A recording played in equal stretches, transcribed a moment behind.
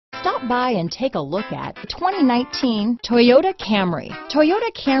Stop by and take a look at the 2019 Toyota Camry.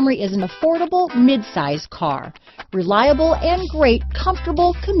 Toyota Camry is an affordable mid-size car, reliable and great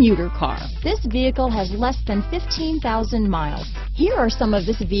comfortable commuter car. This vehicle has less than 15,000 miles. Here are some of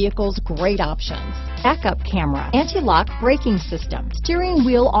this vehicle's great options: backup camera, anti-lock braking system, steering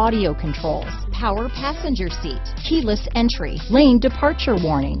wheel audio controls, power passenger seat, keyless entry, lane departure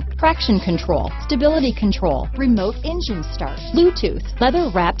warning, traction control, stability control, remote engine start, Bluetooth,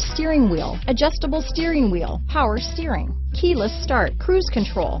 leather-wrapped steering wheel, adjustable steering wheel, power steering, keyless start, cruise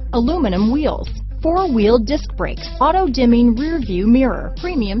control, aluminum wheels, four-wheel disc brakes, auto-dimming rear-view mirror,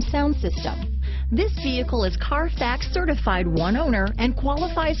 premium sound system. This vehicle is CARFAX certified one owner and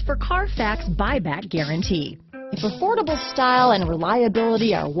qualifies for CARFAX buyback guarantee. If affordable style and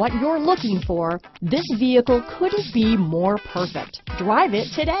reliability are what you're looking for, this vehicle couldn't be more perfect. Drive it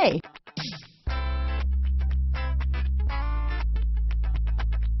today.